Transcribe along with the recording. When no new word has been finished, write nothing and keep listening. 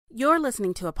You're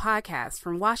listening to a podcast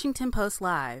from Washington Post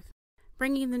Live,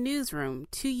 bringing the newsroom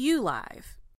to you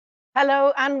live.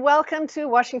 Hello and welcome to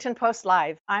Washington Post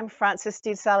Live. I'm Frances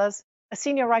Stead Sellers, a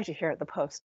senior writer here at the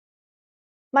Post.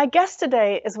 My guest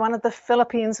today is one of the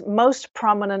Philippines' most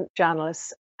prominent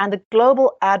journalists and a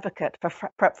global advocate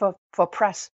for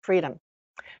press freedom.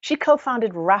 She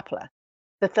co-founded Rappler,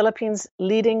 the Philippines'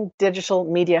 leading digital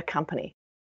media company.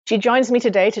 She joins me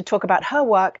today to talk about her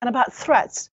work and about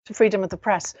threats to freedom of the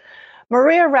press.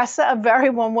 Maria Ressa, a very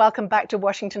warm welcome back to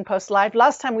Washington Post Live.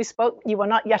 Last time we spoke, you were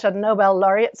not yet a Nobel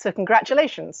laureate, so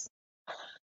congratulations.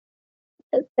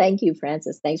 Thank you,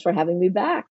 Frances. Thanks for having me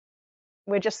back.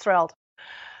 We're just thrilled.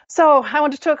 So I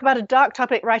want to talk about a dark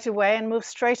topic right away and move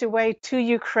straight away to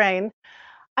Ukraine.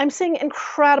 I'm seeing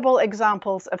incredible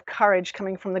examples of courage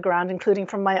coming from the ground, including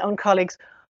from my own colleagues.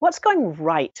 What's going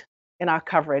right in our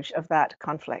coverage of that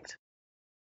conflict?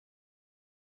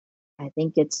 I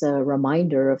think it's a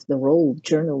reminder of the role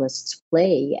journalists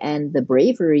play and the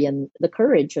bravery and the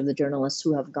courage of the journalists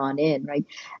who have gone in, right?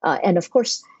 And of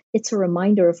course, it's a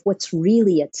reminder of what's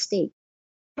really at stake.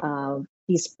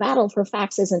 This battle for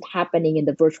facts isn't happening in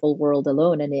the virtual world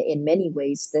alone, and in many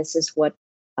ways, this is what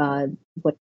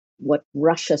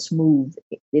Russia's move,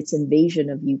 its invasion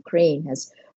of Ukraine,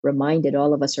 has reminded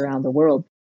all of us around the world.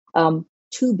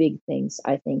 Two big things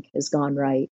I think has gone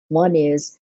right. One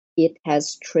is it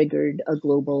has triggered a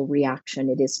global reaction.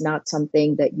 It is not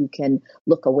something that you can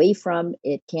look away from.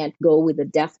 It can't go with a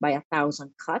death by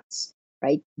 1,000 cuts,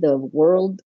 right? The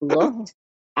world looked,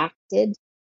 acted,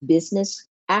 business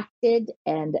acted,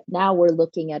 and now we're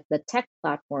looking at the tech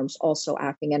platforms also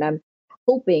acting. And I'm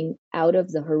hoping out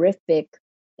of the horrific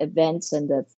events and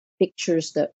the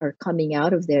pictures that are coming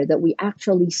out of there that we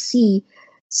actually see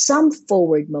some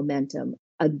forward momentum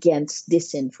against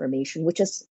disinformation, which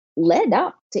has led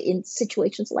up to in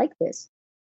situations like this.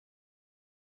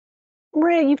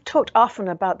 Maria, you've talked often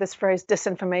about this phrase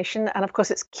disinformation, and of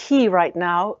course it's key right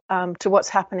now to what's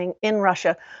happening in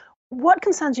Russia. What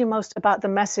concerns you most about the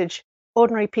message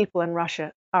ordinary people in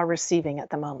Russia are receiving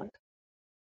at the moment?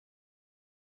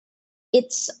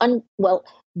 It's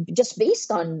just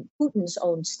based on Putin's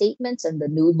own statements and the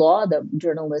new law, the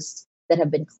journalists that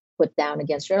have been put down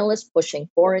against journalists, pushing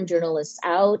foreign journalists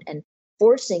out and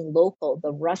forcing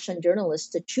the Russian journalists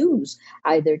to choose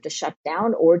either to shut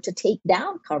down or to take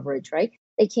down coverage, right?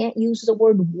 They can't use the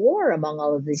word war among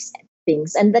all of these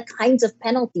things and the kinds of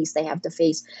penalties they have to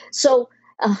face. So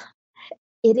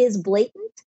it is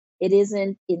blatant. It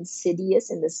isn't insidious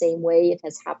in the same way it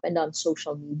has happened on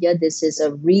social media. This is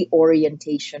a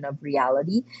reorientation of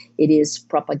reality. It is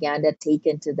propaganda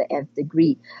taken to the nth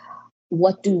degree.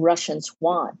 What do Russians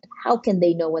want? How can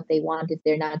they know what they want if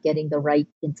they're not getting the right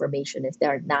information, if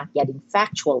they're not getting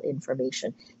factual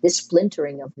information? This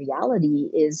splintering of reality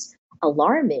is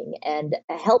alarming and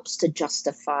helps to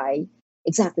justify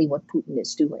exactly what Putin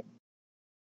is doing.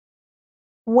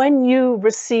 When you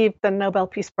received the Nobel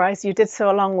Peace Prize, you did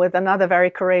so along with another very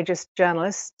courageous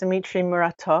journalist, Dmitry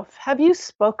Muratov. Have you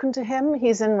spoken to him?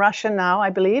 He's in Russia now, I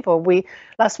believe, or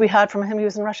last we heard from him, he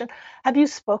was in Russia. Have you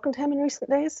spoken to him in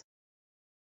recent days?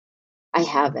 I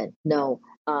haven't, no.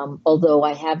 Although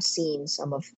I have seen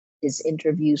some of his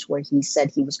interviews where he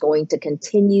said he was going to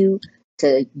continue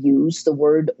to use the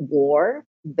word war,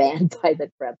 banned by the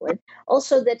Kremlin.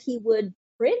 Also that he would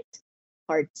print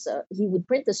he would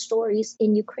print the stories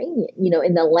in Ukrainian,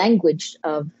 in the language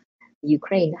of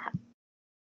Ukraine.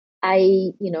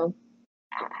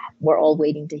 We're all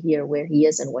waiting to hear where he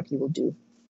is and what he will do.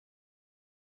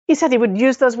 He said he would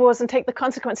use those words and take the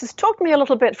consequences. Talk to me a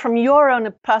little bit from your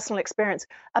own personal experience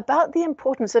about the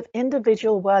importance of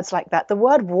individual words like that. The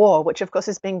word war, which of course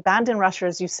is being banned in Russia,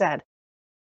 as you said.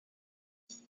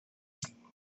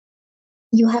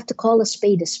 You have to call a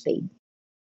spade a spade.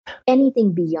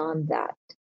 Anything beyond that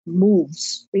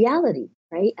moves reality,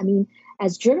 right? I mean,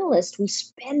 as journalists, we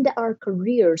spend our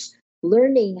careers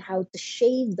learning how to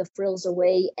shave the frills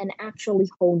away and actually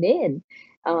hone in.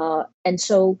 And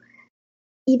so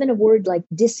even a word like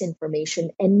disinformation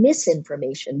and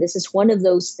misinformation, this is one of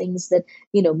those things that,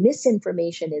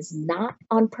 misinformation is not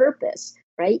on purpose,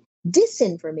 right?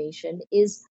 Disinformation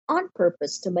is on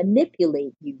purpose to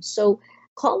manipulate you. So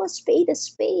call a spade a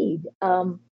spade.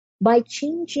 By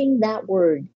changing that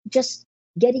word, just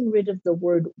getting rid of the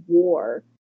word war,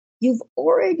 you've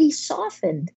already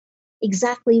softened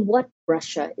exactly what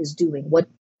Russia is doing, what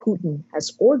Putin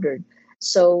has ordered.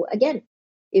 So again,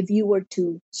 if you were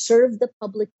to serve the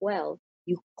public well,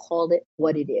 you call it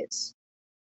what it is.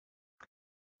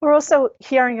 We're also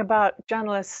hearing about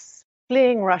journalists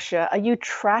fleeing Russia. Are you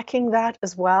tracking that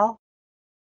as well?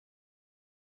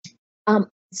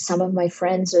 some of my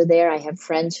friends are there. I have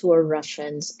friends who are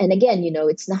Russians. And again,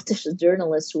 it's not just the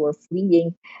journalists who are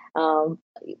fleeing. Um,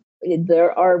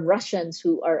 there are Russians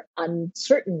who are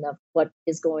uncertain of what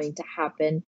is going to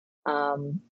happen.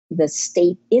 The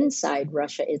state inside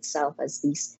Russia itself,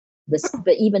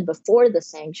 but even before the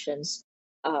sanctions,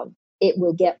 it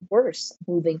will get worse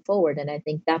moving forward. And I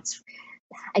think that's,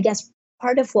 I guess,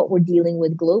 part of what we're dealing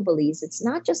with globally is it's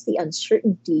not just the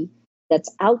uncertainty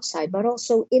that's outside, but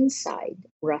also inside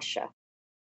Russia.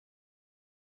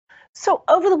 So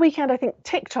over the weekend, I think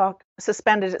TikTok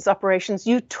suspended its operations.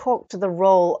 You talked to the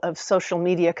role of social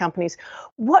media companies.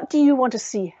 What do you want to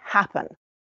see happen?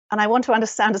 And I want to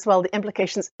understand as well the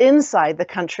implications inside the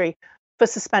country for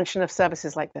suspension of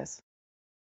services like this.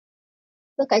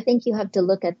 Look, I think you have to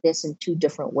look at this in two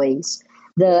different ways.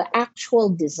 The actual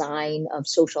design of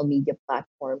social media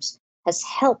platforms has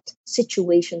helped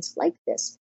situations like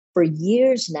this. For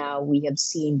years now, we have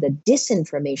seen the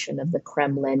disinformation of the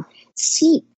Kremlin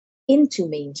seep into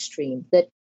mainstream, that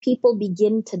people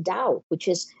begin to doubt, which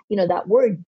is, that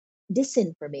word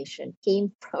disinformation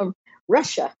came from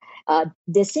Russia,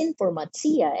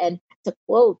 disinformatia. And to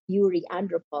quote Yuri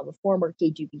Andropov, a former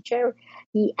KGB chair,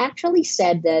 he actually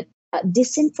said that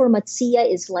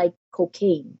disinformatia is like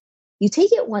cocaine. You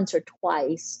take it once or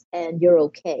twice and you're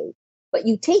okay. But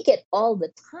you take it all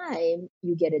the time,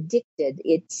 you get addicted.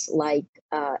 It's like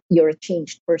you're a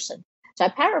changed person. So I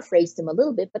paraphrased him a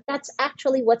little bit, but that's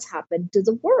actually what's happened to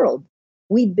the world.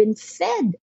 We've been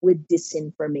fed with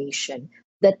disinformation,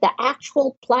 that the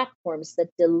actual platforms that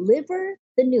deliver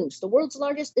the news, the world's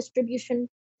largest distribution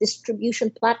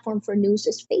platform for news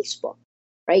is Facebook,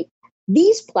 right?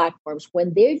 These platforms,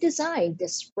 when they're designed to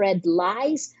spread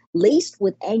lies laced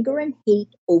with anger and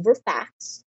hate over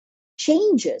facts,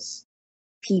 changes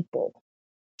people,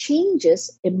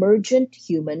 changes emergent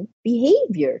human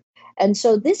behavior. And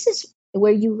so this is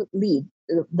where you lead.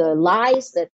 The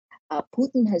lies that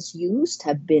Putin has used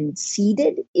have been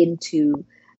seeded into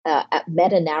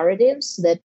meta narratives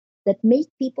that make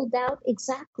people doubt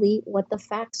exactly what the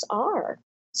facts are.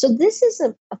 So this is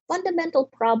a fundamental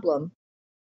problem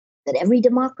that every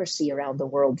democracy around the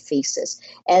world faces.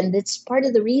 And it's part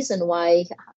of the reason why,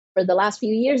 for the last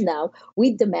few years now,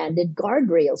 we've demanded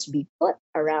guardrails be put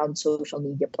around social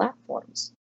media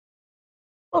platforms.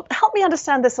 Well, help me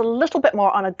understand this a little bit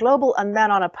more on a global and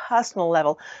then on a personal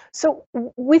level. So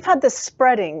we've had this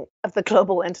spreading of the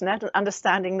global internet and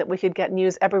understanding that we could get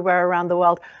news everywhere around the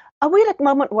world. Are we at a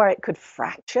moment where it could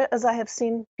fracture, as I have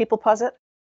seen people posit?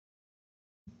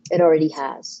 It already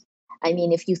has. I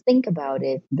mean, if you think about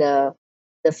it, the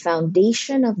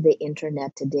foundation of the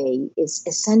internet today is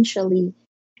essentially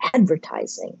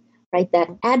advertising, right? That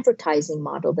advertising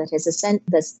model that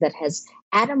has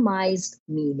atomized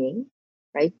meaning,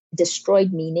 right?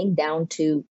 Destroyed meaning down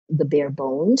to the bare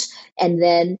bones. And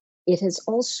then it has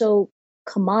also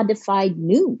commodified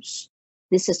news.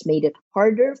 This has made it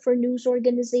harder for news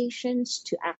organizations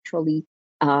to actually,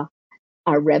 our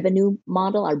revenue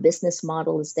model, our business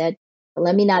model is dead. But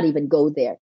let me not even go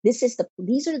there. These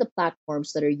are the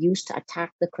platforms that are used to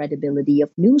attack the credibility of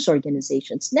news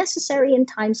organizations, necessary in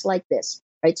times like this,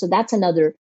 right? So that's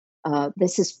another,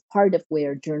 this is part of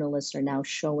where journalists are now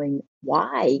showing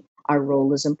why our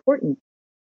role is important.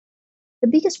 The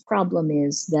biggest problem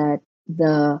is that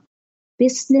the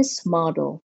business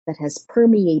model that has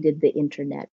permeated the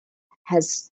internet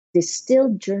has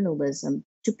distilled journalism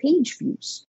to page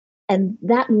views. And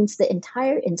that means the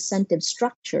entire incentive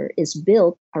structure is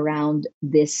built around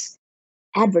this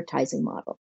advertising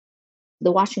model.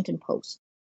 The Washington Post,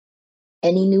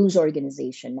 any news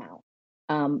organization now,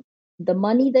 the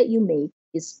money that you make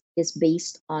is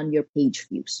based on your page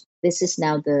views. This is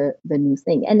now the new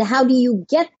thing. And how do you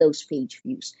get those page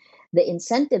views? The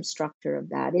incentive structure of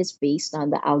that is based on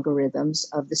the algorithms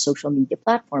of the social media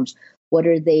platforms. What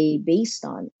are they based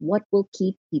on? What will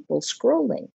keep people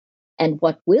scrolling? And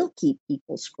what will keep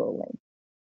people scrolling?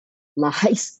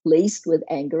 Lies laced with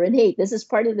anger and hate. This is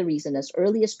part of the reason, as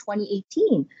early as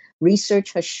 2018,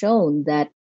 research has shown that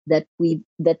the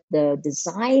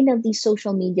design of these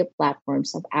social media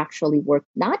platforms have actually worked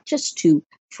not just to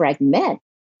fragment,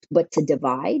 but to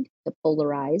divide, to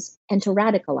polarize, and to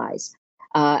radicalize.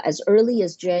 As early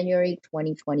as January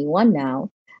 2021 now,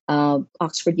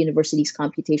 Oxford University's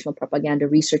Computational Propaganda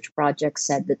Research Project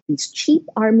said that these cheap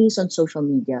armies on social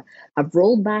media have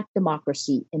rolled back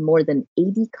democracy in more than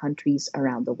 80 countries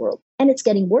around the world. And it's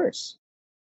getting worse.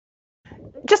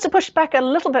 Just to push back a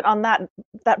little bit on that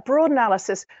broad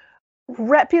analysis,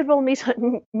 reputable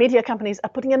media companies are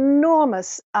putting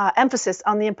enormous emphasis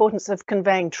on the importance of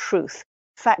conveying truth,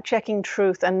 fact-checking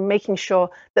truth and making sure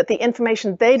that the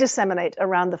information they disseminate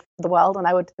around the world, and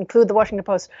I would include the Washington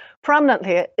Post prominently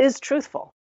here, is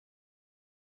truthful.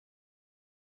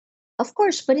 Of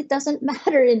course, but it doesn't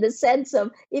matter in the sense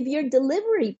of if your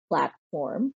delivery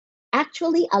platform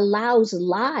actually allows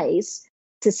lies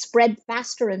to spread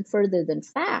faster and further than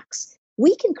facts,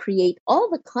 we can create all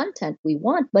the content we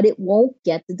want, but it won't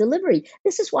get the delivery.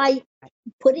 This is why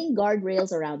putting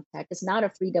guardrails around tech is not a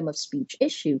freedom of speech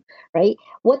issue, right?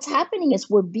 What's happening is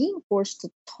we're being forced to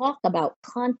talk about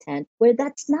content where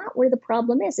that's not where the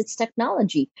problem is. It's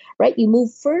technology, right? You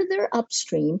move further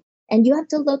upstream and you have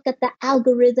to look at the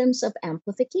algorithms of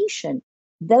amplification.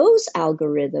 Those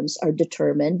algorithms are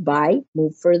determined by,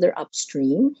 move further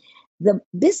upstream, the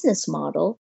business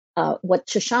model, what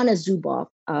Shoshana Zuboff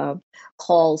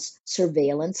calls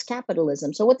surveillance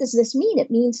capitalism. So what does this mean?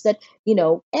 It means that,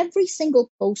 every single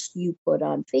post you put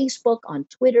on Facebook, on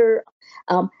Twitter,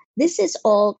 this is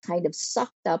all kind of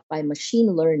sucked up by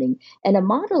machine learning, and a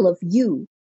model of you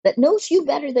that knows you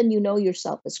better than you know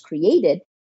yourself is created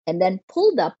and then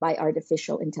pulled up by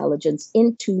artificial intelligence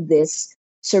into this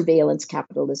surveillance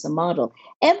capitalism model.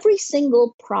 Every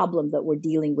single problem that we're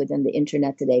dealing with in the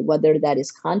internet today, whether that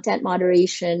is content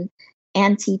moderation,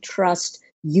 antitrust,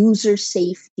 user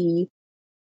safety,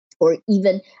 or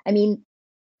even,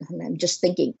 I'm just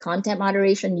thinking content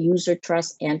moderation, user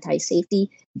trust, anti-safety,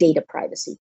 data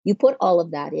privacy. You put all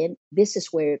of that in, this is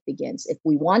where it begins. If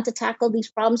we want to tackle these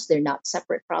problems, they're not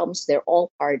separate problems. They're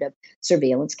all part of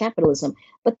surveillance capitalism.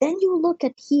 But then you look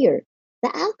at here, the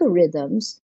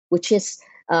algorithms, which is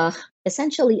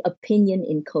essentially opinion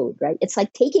in code, right? It's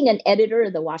like taking an editor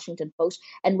of the Washington Post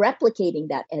and replicating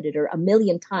that editor a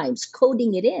million times,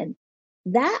 coding it in.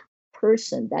 That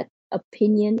person, that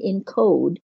opinion in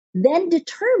code, then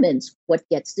determines what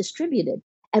gets distributed.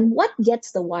 And what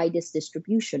gets the widest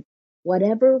distribution?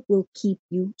 Whatever will keep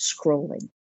you scrolling.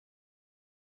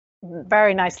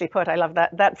 Very nicely put. I love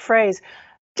that phrase.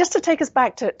 Just to take us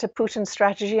back to Putin's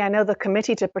strategy, I know the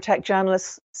Committee to Protect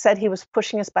Journalists said he was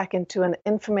pushing us back into an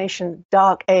information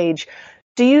dark age.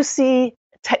 Do you see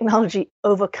technology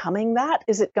overcoming that?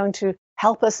 Is it going to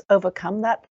help us overcome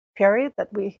that period that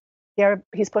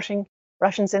he's pushing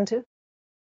Russians into?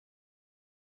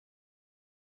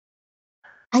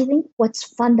 I think what's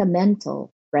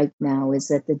fundamental right now is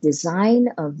that the design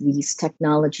of these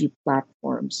technology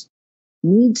platforms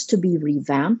needs to be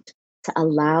revamped to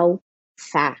allow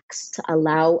facts, to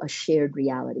allow a shared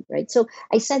reality, right? So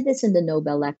I said this in the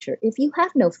Nobel lecture. If you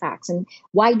have no facts, and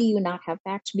why do you not have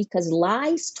facts? Because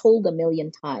lies told a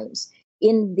million times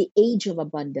in the age of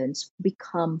abundance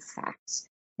become facts.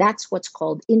 That's what's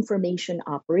called information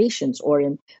operations, or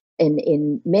in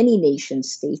many nation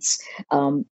states,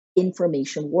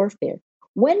 information warfare.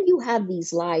 When you have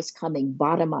these lies coming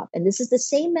bottom up, and this is the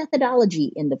same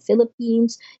methodology in the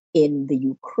Philippines, in the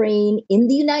Ukraine, in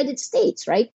the United States,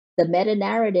 right? The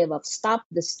meta-narrative of Stop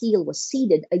the Steal was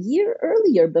seeded a year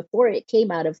earlier before it came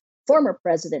out of former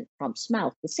President Trump's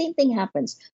mouth. The same thing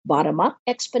happens. Bottom up,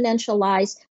 exponential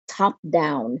lies, top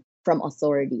down from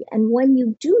authority. And when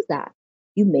you do that,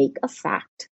 you make a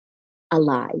fact a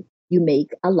lie. You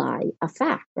make a lie a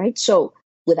fact, right? So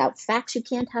without facts, you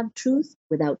can't have truth.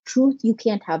 Without truth, you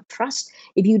can't have trust.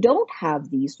 If you don't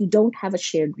have these, you don't have a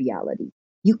shared reality.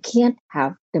 You can't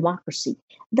have democracy.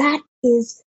 That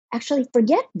is actually,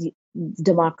 forget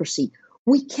democracy.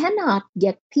 We cannot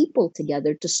get people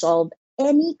together to solve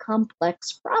any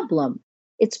complex problem.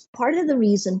 It's part of the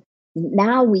reason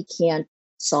now we can't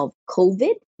solve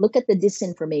COVID. Look at the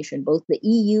disinformation. Both the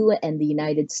EU and the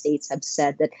United States have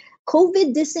said that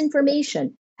COVID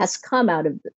disinformation has come out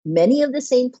of many of the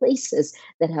same places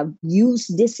that have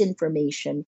used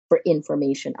disinformation for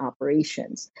information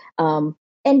operations. And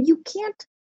you can't,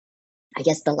 I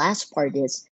guess the last part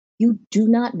is, you do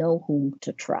not know whom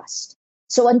to trust.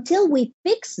 So until we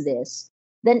fix this,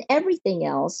 then everything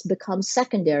else becomes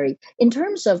secondary. In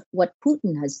terms of what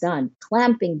Putin has done,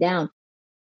 clamping down,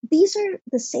 these are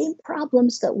the same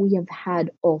problems that we have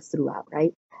had all throughout,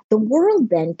 right? The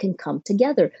world then can come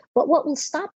together. But what will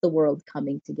stop the world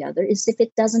coming together is if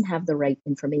it doesn't have the right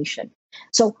information.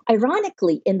 So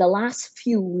ironically, in the last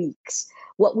few weeks,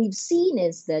 what we've seen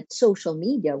is that social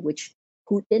media, which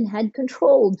Putin had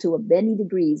controlled to many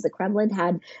degrees, the Kremlin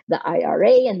had the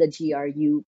IRA and the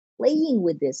GRU playing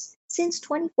with this since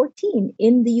 2014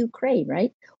 in the Ukraine,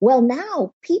 right? Well,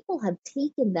 now people have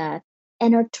taken that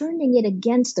and are turning it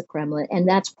against the Kremlin. And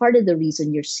that's part of the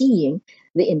reason you're seeing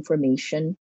the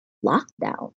information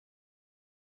lockdown.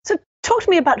 So Talk to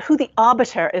me about who the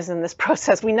arbiter is in this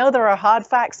process. We know there are hard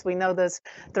facts. We know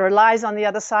there are lies on the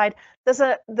other side.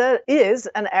 There is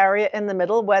an area in the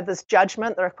middle where there's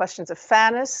judgment. There are questions of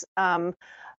fairness,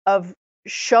 of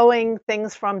showing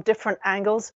things from different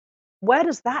angles. Where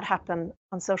does that happen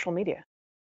on social media?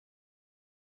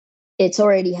 It's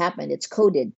already happened. It's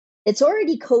coded. It's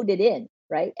already coded in,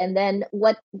 right? And then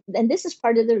this is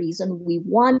part of the reason we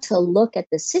want to look at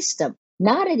the system,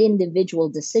 not at individual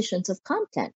decisions of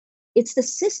content. It's the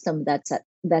system that's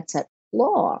at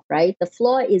flaw, right? The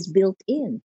flaw is built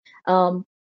in.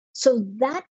 So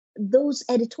that those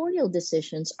editorial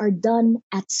decisions are done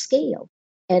at scale.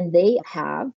 And they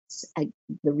have,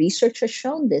 the research has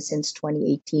shown this since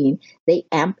 2018, they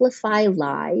amplify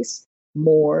lies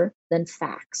more than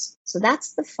facts. So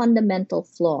that's the fundamental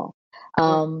flaw.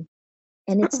 And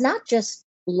it's not just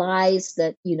lies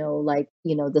that,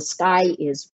 the sky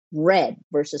is red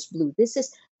versus blue. This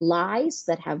is lies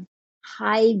that have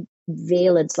high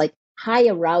valence, like high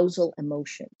arousal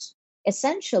emotions.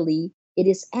 Essentially, it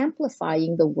is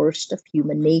amplifying the worst of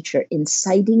human nature,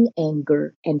 inciting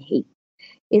anger and hate.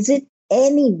 Is it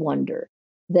any wonder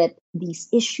that these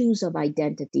issues of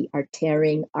identity are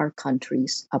tearing our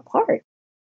countries apart?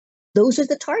 Those are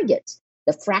the targets,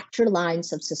 the fracture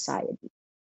lines of society.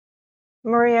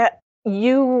 Maria,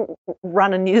 you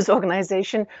run a news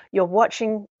organization. You're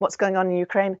watching what's going on in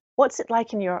Ukraine. What's it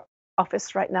like in your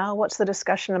office right now? What's the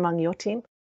discussion among your team?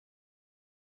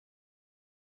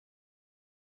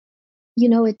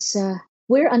 It's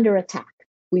we're under attack.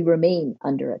 We remain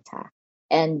under attack.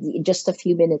 And just a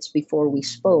few minutes before we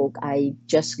spoke, I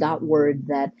just got word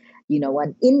that,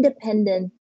 an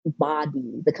independent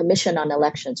body, the Commission on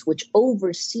Elections, which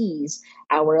oversees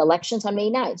our elections on May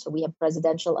 9th. So we have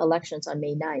presidential elections on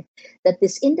May 9th, that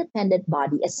this independent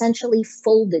body essentially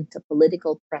folded to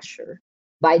political pressure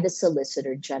by the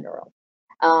Solicitor General.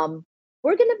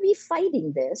 We're going to be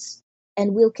fighting this,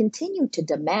 and we'll continue to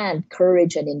demand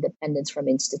courage and independence from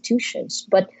institutions.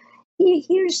 But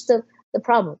here's the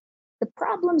problem. The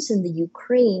problems in the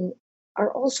Ukraine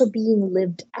are also being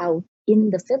lived out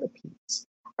in the Philippines,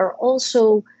 are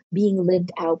also being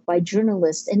lived out by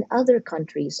journalists in other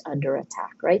countries under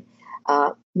attack, right?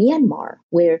 Myanmar,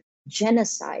 where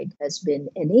genocide has been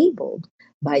enabled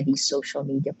by these social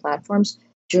media platforms,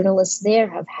 journalists there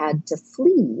have had to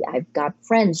flee. I've got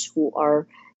friends who are,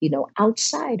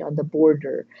 outside on the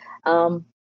border.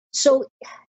 So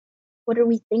what are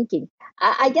we thinking?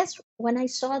 I guess when I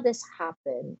saw this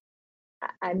happen,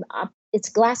 I'm up. It's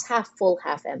glass half full,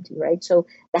 half empty, right? So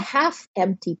the half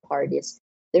empty part is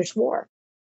there's war,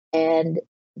 and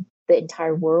the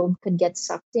entire world could get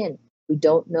sucked in. We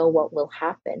don't know what will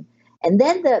happen, and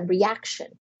then the reaction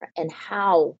and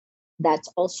how that's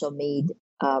also made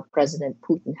President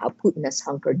Putin, how Putin has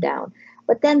hunkered down.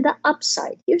 But then the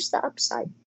upside. Here's the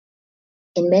upside.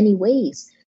 In many ways,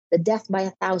 the death by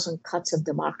 1,000 cuts of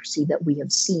democracy that we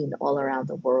have seen all around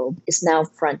the world is now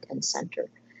front and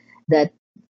center.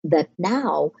 That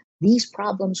now these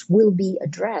problems will be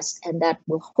addressed, and that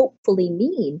will hopefully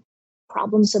mean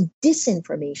problems of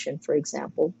disinformation, for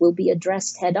example, will be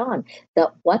addressed head on.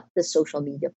 That what the social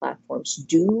media platforms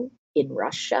do in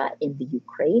Russia, in the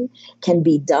Ukraine, can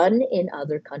be done in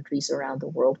other countries around the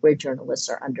world where journalists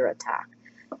are under attack.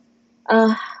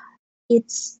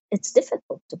 It's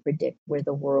difficult to predict where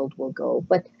the world will go,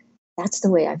 but that's the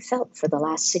way I've felt for the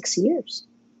last 6 years.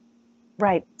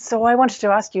 Right. So I wanted to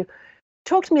ask you,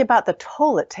 talk to me about the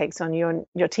toll it takes on you and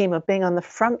your team of being on the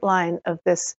front line of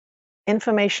this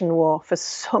information war for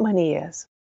so many years.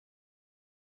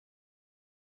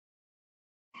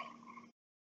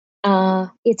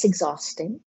 It's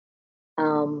exhausting,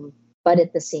 but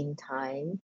at the same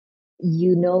time,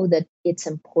 you know that it's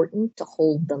important to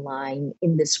hold the line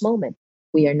in this moment.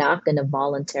 We are not going to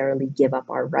voluntarily give up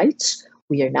our rights.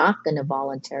 We are not going to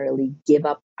voluntarily give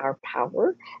up our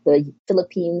power. The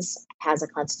Philippines has a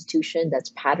constitution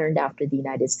that's patterned after the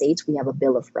United States. We have a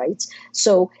Bill of Rights.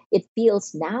 So it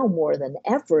feels now more than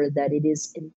ever that it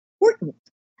is important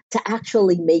to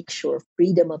actually make sure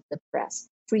freedom of the press,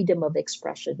 freedom of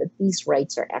expression, that these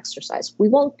rights are exercised. We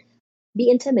won't be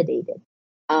intimidated.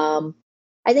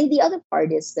 I think the other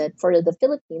part is that for the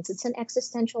Philippines, it's an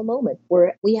existential moment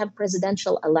where we have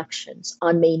presidential elections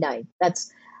on May 9th.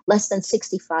 That's less than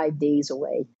 65 days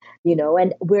away,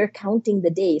 and we're counting the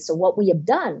days. So what we have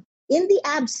done in the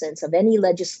absence of any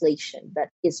legislation that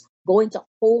is going to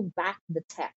hold back the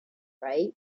tech,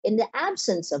 right? In the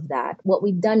absence of that, what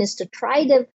we've done is to try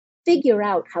to figure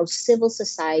out how civil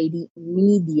society,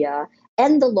 media,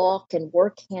 and the law can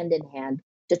work hand in hand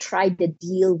to try to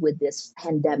deal with this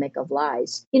pandemic of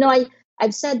lies.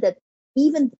 I've said that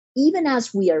even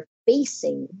as we are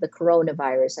facing the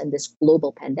coronavirus and this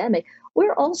global pandemic,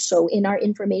 we're also in our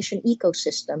information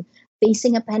ecosystem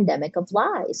facing a pandemic of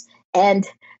lies. And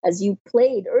as you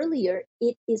played earlier,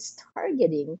 it is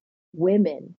targeting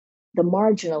women, the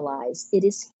marginalized. It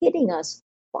is hitting us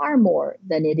far more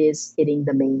than it is hitting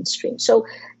the mainstream. So,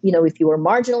 if you were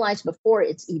marginalized before,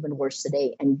 it's even worse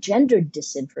today. And gender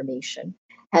disinformation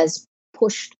has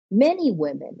pushed many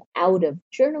women out of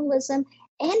journalism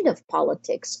and of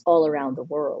politics all around the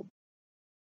world.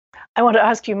 I want to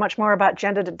ask you much more about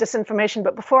gender disinformation,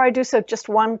 but before I do so, just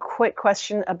one quick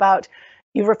question about,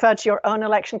 you referred to your own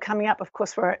election coming up. Of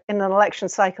course, we're in an election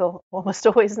cycle almost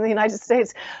always in the United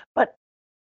States, but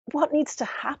what needs to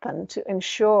happen to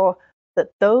ensure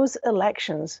that those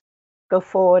elections go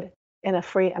forward in a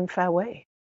free and fair way?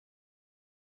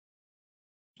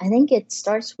 I think it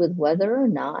starts with whether or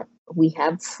not we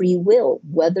have free will,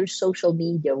 whether social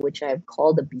media, which I've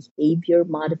called a behavior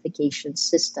modification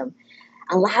system,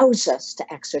 allows us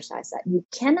to exercise that. You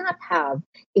cannot have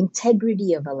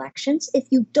integrity of elections if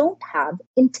you don't have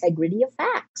integrity of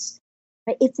facts.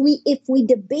 Right? If we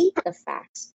debate the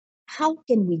facts, how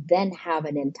can we then have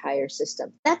an entire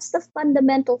system? That's the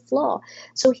fundamental flaw.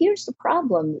 So here's the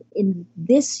problem in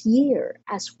this year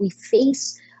as we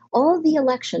face all the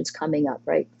elections coming up,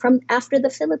 right? From after the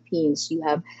Philippines, you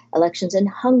have elections in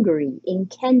Hungary, in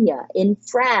Kenya, in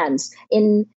France,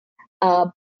 in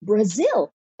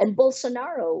Brazil. And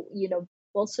Bolsonaro,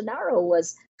 Bolsonaro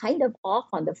was kind of off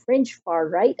on the fringe far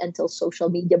right until social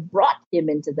media brought him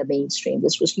into the mainstream.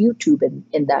 This was YouTube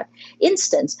in that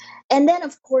instance. And then,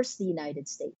 of course, the United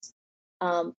States.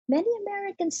 Many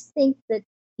Americans think that,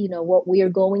 what we are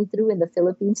going through in the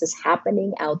Philippines is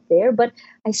happening out there. But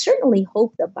I certainly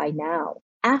hope that by now,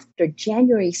 after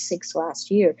January 6th last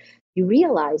year, you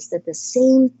realize that the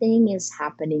same thing is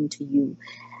happening to you.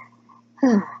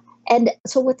 And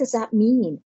so what does that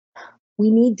mean? We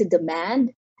need to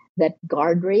demand that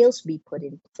guardrails be put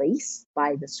in place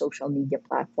by the social media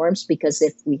platforms, because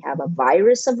if we have a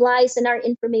virus of lies in our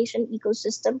information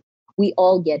ecosystem, we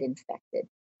all get infected.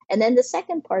 And then the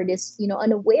second part is,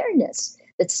 an awareness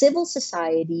that civil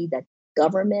society, that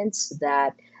governments,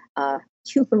 that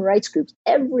human rights groups,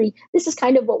 this is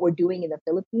kind of what we're doing in the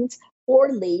Philippines,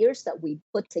 4 layers that we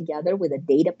put together with a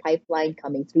data pipeline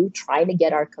coming through, trying to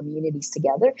get our communities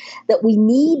together, that we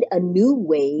need a new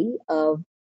way of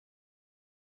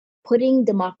putting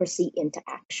democracy into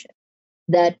action,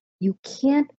 that you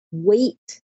can't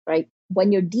wait, right?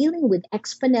 When you're dealing with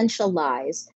exponential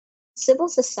lies, civil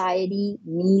society,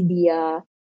 media,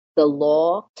 the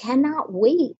law cannot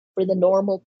wait for the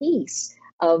normal pace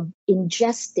of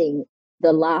ingesting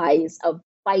the lies, of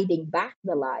fighting back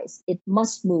the lies. It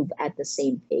must move at the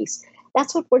same pace.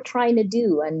 That's what we're trying to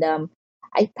do. And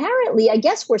apparently, I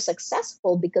guess we're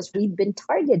successful because we've been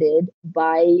targeted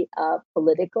by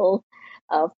political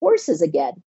forces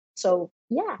again. So,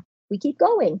 yeah, we keep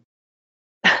going.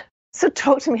 So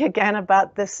talk to me again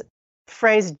about this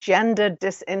phrase, gender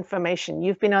disinformation.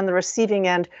 You've been on the receiving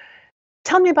end.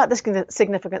 Tell me about the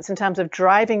significance in terms of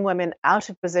driving women out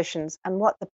of positions and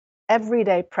what the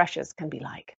everyday pressures can be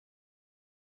like.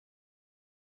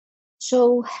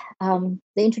 So the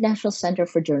International Center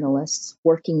for Journalists,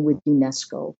 working with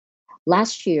UNESCO,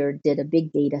 last year did a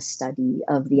big data study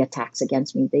of the attacks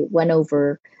against me. They went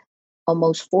over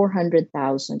almost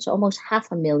 400,000, so almost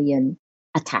 500,000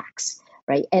 attacks,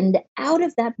 right? And out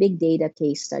of that big data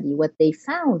case study, what they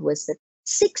found was that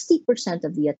 60%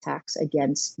 of the attacks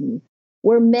against me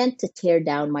were meant to tear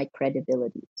down my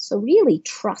credibility. So really,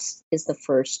 trust is the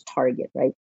first target,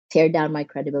 right? Tear down my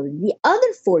credibility. The other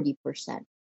 40%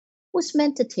 was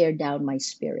meant to tear down my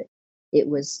spirit. It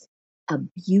was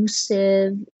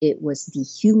abusive. It was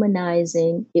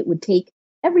dehumanizing. It would take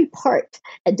every part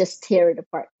and just tear it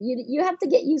apart. You have to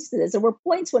get used to this. There were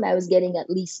points when I was getting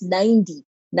at least 90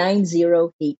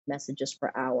 hate messages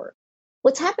per hour.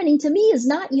 What's happening to me is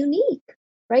not unique,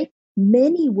 right?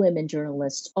 Many women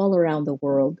journalists all around the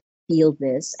world feel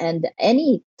this, and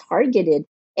anyone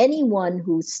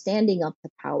who's standing up to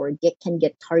power can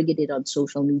get targeted on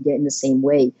social media in the same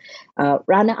way.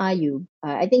 Rana Ayub,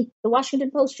 I think the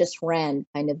Washington Post just ran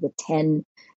kind of the 10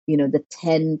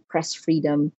 press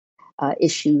freedom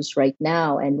issues right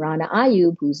now. And Rana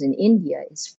Ayub, who's in India,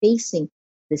 is facing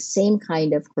the same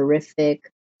kind of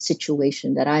horrific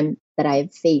situation that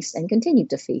I've faced and continue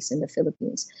to face in the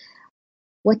Philippines.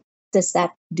 What does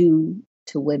that do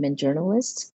to women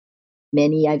journalists?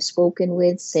 Many I've spoken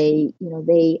with say,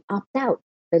 they opt out,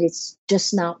 that it's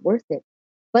just not worth it.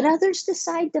 But others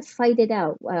decide to fight it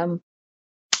out.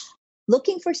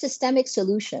 Looking for systemic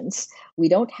solutions. We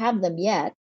don't have them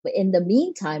yet, But in the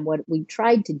meantime, what we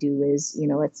tried to do is,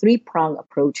 a three-prong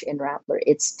approach in Rappler.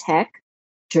 It's tech,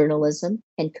 journalism,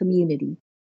 and community.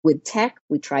 With tech,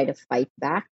 we try to fight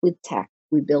back with tech.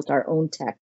 We built our own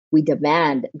tech. We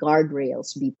demand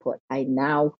guardrails be put.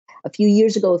 A few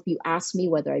years ago, if you asked me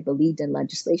whether I believed in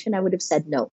legislation, I would have said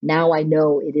no. Now I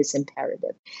know it is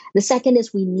imperative. The second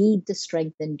is we need to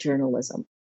strengthen journalism.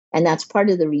 And that's part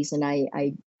of the reason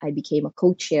I became a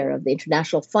co-chair of the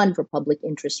International Fund for Public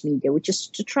Interest Media, which is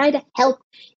to try to help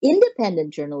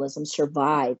independent journalism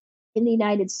survive. In the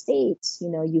United States,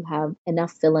 you have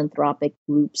enough philanthropic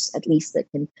groups, at least, that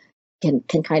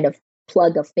can kind of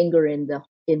plug a finger in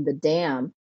the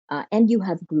dam. And you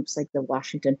have groups like the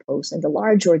Washington Post and the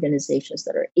large organizations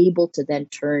that are able to then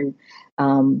turn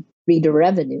reader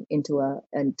revenue into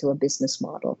a business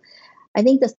model. I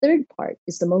think the third part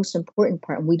is the most important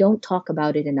part, and we don't talk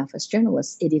about it enough as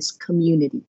journalists. It is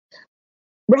community.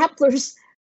 Rappler's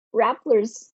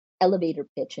elevator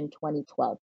pitch in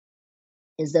 2012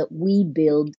 is that we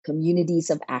build communities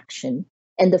of action,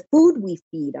 and the food we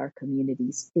feed our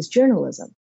communities is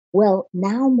journalism. Well,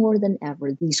 now more than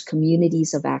ever, these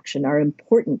communities of action are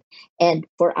important. And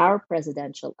for our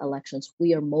presidential elections,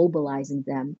 we are mobilizing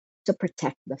them to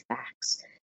protect the facts.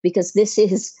 Because this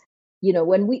is,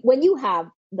 when you have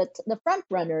the front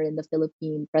runner in the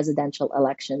Philippine presidential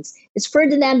elections is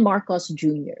Ferdinand Marcos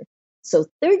Jr. So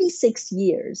 36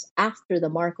 years after the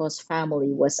Marcos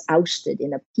family was ousted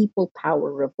in a people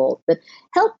power revolt that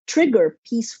helped trigger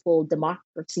peaceful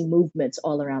democracy movements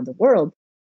all around the world,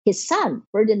 his son,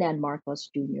 Ferdinand Marcos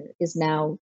Jr., is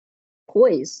now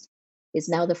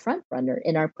the front runner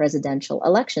in our presidential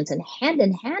elections. And hand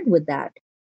in hand with that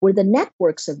were the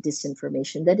networks of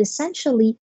disinformation that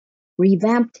essentially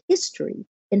revamped history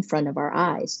in front of our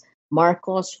eyes.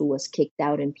 Marcos, who was kicked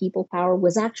out in people power,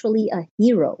 was actually a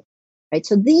hero, right?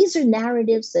 So these are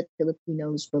narratives that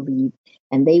Filipinos believe,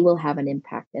 and they will have an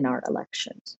impact in our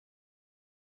elections.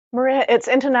 Maria, it's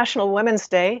International Women's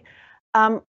Day.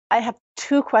 I have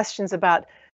two questions about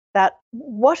that.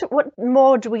 What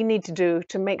more do we need to do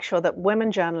to make sure that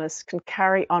women journalists can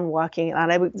carry on working?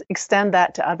 And I would extend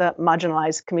that to other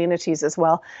marginalized communities as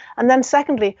well. And then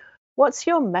secondly, what's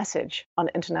your message on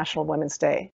International Women's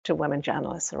Day to women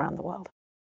journalists around the world?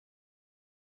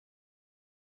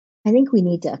 I think we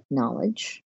need to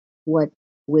acknowledge what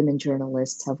women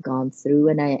journalists have gone through.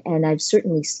 And I've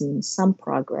certainly seen some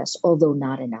progress, although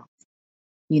not enough.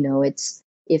 It's,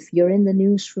 if you're in the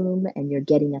newsroom and you're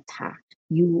getting attacked,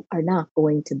 you are not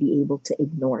going to be able to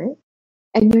ignore it.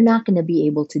 And you're not going to be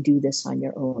able to do this on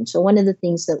your own. So one of the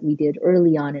things that we did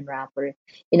early on in Rappler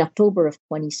in October of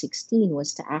 2016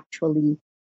 was to actually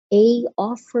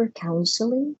offer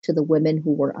counseling to the women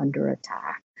who were under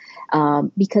attack.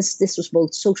 Because this was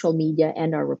both social media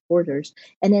and our reporters.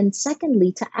 And then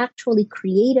secondly, to actually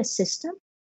create a system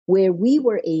where we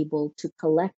were able to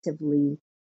collectively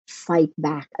fight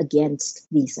back against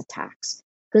these attacks.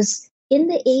 Because in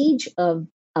the age of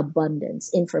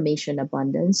abundance, information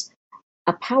abundance,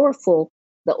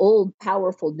 the old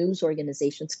powerful news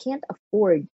organizations can't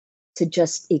afford to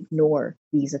just ignore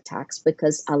these attacks,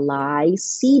 because a lie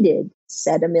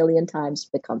said a million times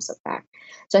becomes a fact.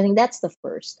 So I think that's the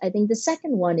first. I think the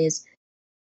second one is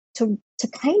to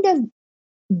kind of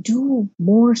do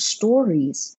more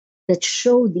stories that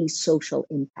show these social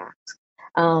impacts.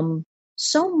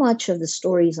 So much of the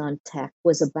stories on tech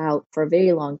was for a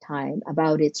very long time,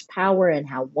 about its power and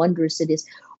how wondrous it is.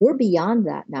 We're beyond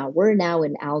that now. We're now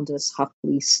in Aldous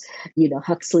Huxley's,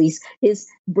 his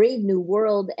Brave New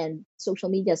World, and social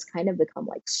media has kind of become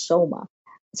like Soma.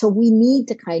 So we need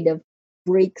to kind of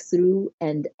break through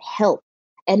and help.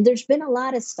 And there's been a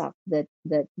lot of stuff that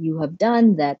you have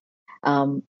done that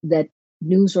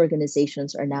news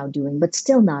organizations are now doing, but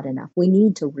still not enough. We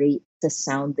need to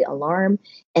sound the alarm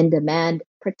and demand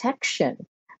protection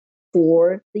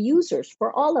for the users,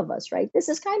 for all of us, right? This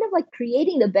is kind of like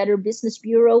creating the Better Business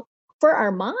Bureau for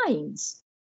our minds.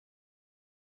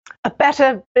 A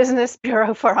Better Business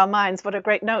Bureau for our minds. What a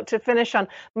great note to finish on.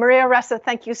 Maria Ressa,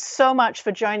 thank you so much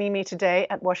for joining me today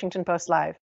at Washington Post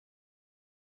Live.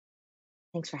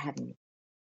 Thanks for having me.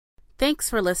 Thanks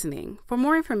for listening. For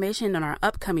more information on our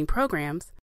upcoming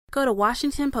programs, go to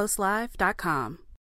WashingtonPostLive.com.